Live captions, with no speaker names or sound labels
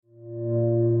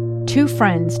Two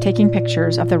friends taking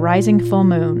pictures of the rising full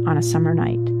moon on a summer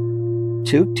night.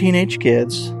 Two teenage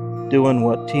kids doing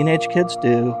what teenage kids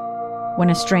do. When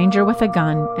a stranger with a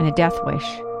gun and a death wish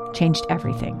changed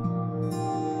everything.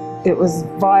 It was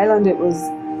violent, it was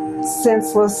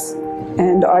senseless,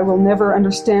 and I will never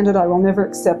understand it, I will never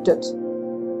accept it.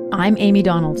 I'm Amy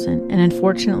Donaldson, and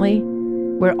unfortunately,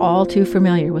 we're all too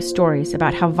familiar with stories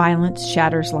about how violence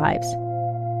shatters lives.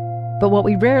 But what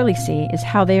we rarely see is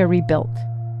how they are rebuilt.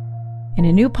 In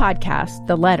a new podcast,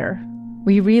 The Letter,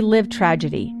 we relive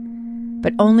tragedy,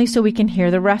 but only so we can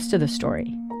hear the rest of the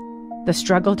story. The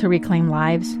struggle to reclaim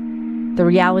lives, the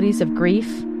realities of grief,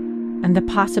 and the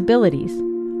possibilities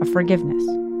of forgiveness.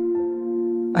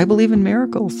 I believe in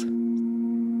miracles.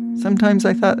 Sometimes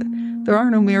I thought, there are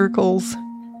no miracles.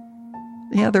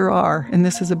 Yeah, there are, and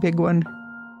this is a big one.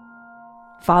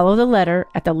 Follow The Letter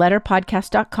at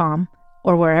theletterpodcast.com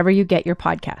or wherever you get your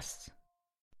podcasts.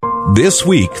 This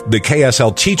week, the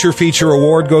KSL Teacher Feature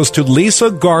Award goes to Lisa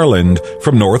Garland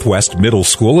from Northwest Middle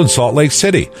School in Salt Lake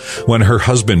City. When her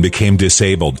husband became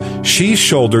disabled, she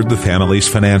shouldered the family's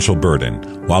financial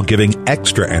burden while giving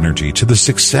extra energy to the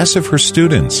success of her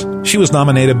students. She was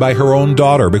nominated by her own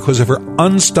daughter because of her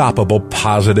unstoppable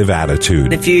positive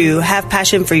attitude. If you have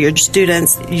passion for your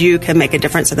students, you can make a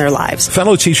difference in their lives.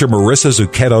 Fellow teacher Marissa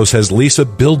Zucchetto says Lisa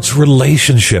builds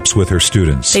relationships with her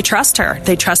students. They trust her.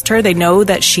 They know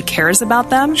that she cares about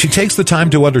them. She takes the time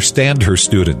to understand her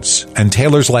students and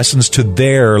tailors lessons to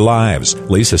their lives.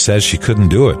 Lisa says she couldn't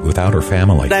do it without her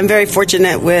family. I'm very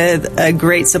fortunate with a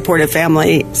great supportive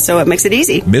family, so it makes it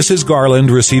easy. Mrs. Garland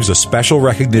receives a special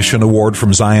recognition award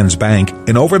from Zions Bank,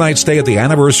 an overnight stay at the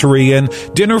Anniversary Inn,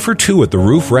 dinner for two at the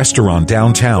Roof Restaurant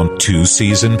downtown, 2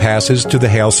 season passes to the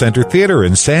Hale Center Theater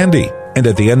in Sandy. And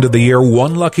at the end of the year,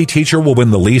 one lucky teacher will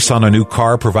win the lease on a new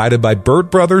car provided by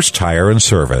Burt Brothers Tire and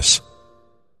Service.